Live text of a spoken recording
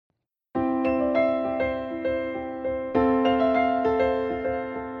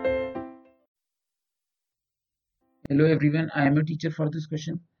Hello everyone, I am a teacher for this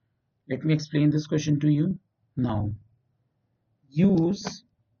question. Let me explain this question to you now. Use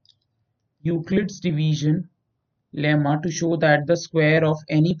Euclid's division lemma to show that the square of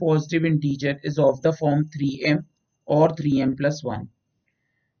any positive integer is of the form 3m or 3m plus 1.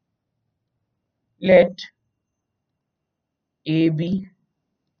 Let a be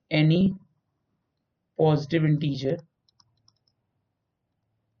any positive integer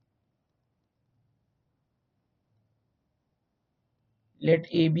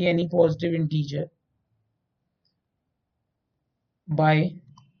by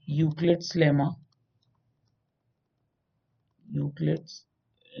Euclid's lemma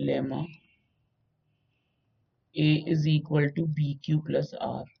a is equal to bq plus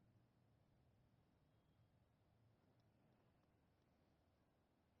r,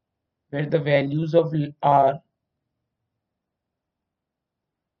 where the values of r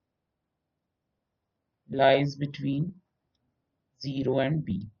lies between 0 and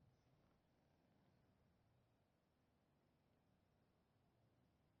b.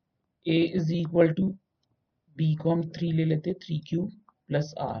 a is equal to b को हम 3 ले लेते, 3q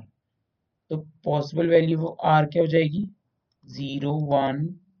plus r, तो possible value of r क्या हो जाएगी 0 1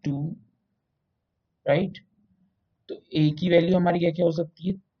 2, right. तो a की वैल्यू हमारी क्या क्या हो सकती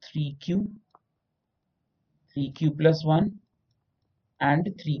है 3q plus 1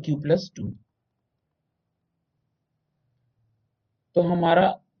 and 3q plus 2। तो हमारा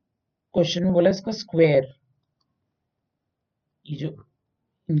क्वेश्चन में बोला इसका स्क्वायर, ये जो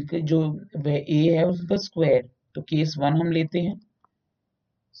इनके जो a है उसका स्क्वायर, तो केस 1 हम लेते हैं,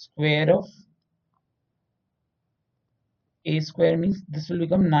 square of a square means this will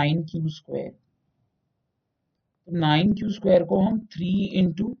become 9q square। 9q square को हम 3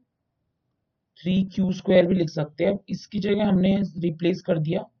 इंटू 3q स्क्वायर भी लिख सकते हैं। अब इसकी जगह हमने रिप्लेस कर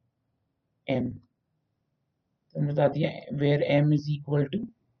दिया m, तो हमने बता दिया where m is equal to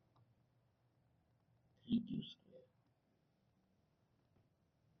 3q square.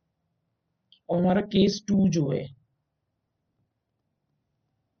 और हमारा केस 2 जो है,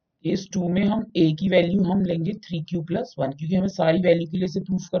 केस 2 में हम a की वैल्यू हम लेंगे 3q प्लस 1, क्योंकि हमें सारी वैल्यू के लिए इसे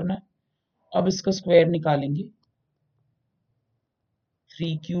प्रूफ करना है। अब इसका स्क्वायर निकालेंगे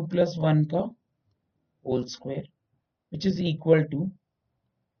 3q प्लस 1 का whole square which is equal to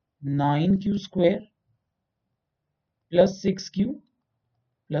 9q square plus 6q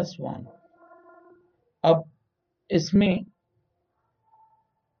plus 1। अब इसमें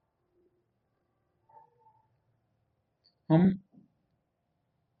हम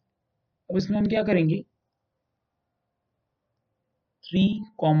क्या करेंगे 3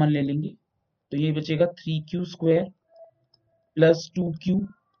 कॉमन ले लेंगे, तो ये बचेगा 3q स्क्वायर प्लस 2q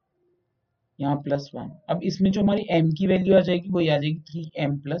यहाँ प्लस 1। अब इसमें जो हमारी m की वैल्यू आ जाएगी वो आ जाएगी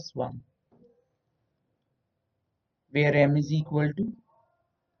 3m plus 1, where m is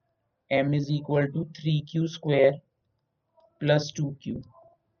equal to 3q square plus 2q।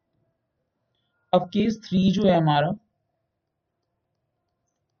 अब केस 3 जो है हमारा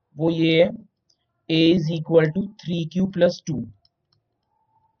वो ये है a is equal to 3q plus 2,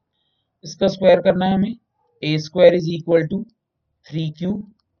 इसका स्क्वायर करना है हमें, a square is equal to 3q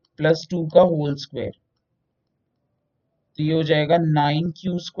plus 2 का होल स्क्वायर, तो ये हो जाएगा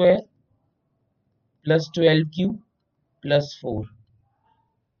 9q square plus 12q plus 4।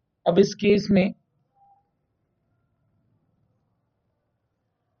 अब इस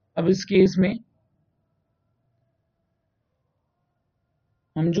केस में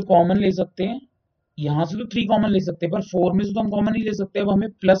हम जो कॉमन ले सकते हैं, यहां से तो 3 कॉमन ले सकते हैं, पर 4 में से तो हम कॉमन नहीं ले सकते। अब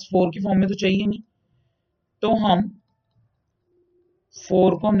हमें प्लस 4 की फॉर्म में तो चाहिए नहीं, तो हम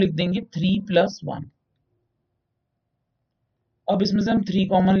 4 को हम लिख देंगे 3 प्लस 1। अब इसमें से हम 3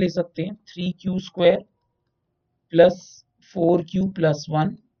 कॉमन ले सकते हैं, 3q square plus 4q plus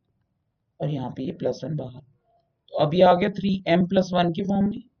 1, और यहाँ पे ये प्लस 1 बाहर, तो अब ये आ गया 3m प्लस 1 की फॉर्म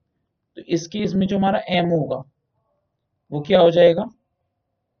में। तो इस केस में जो हमारा m होगा वो क्या हो जाएगा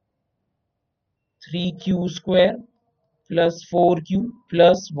 3q square plus 4q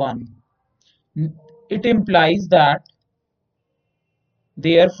plus 1. It implies that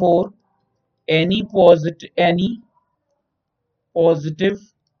therefore any positive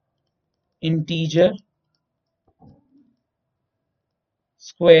integer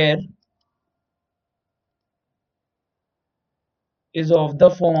square is of the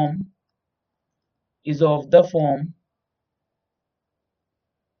form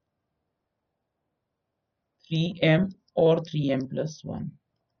 3m or 3m plus 1.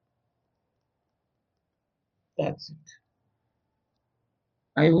 That's it.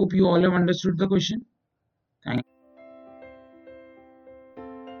 I hope you all have understood the question. Thank you.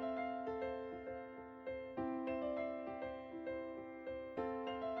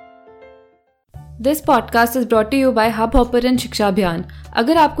 This podcast is brought to you by Hub Hopper and Shiksha Abhiyan.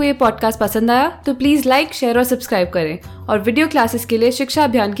 अगर आपको ये podcast पसंद आया तो please like, share और subscribe करें और video classes के लिए शिक्षा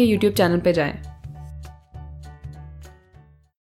अभियान के यूट्यूब चैनल पर जाएं।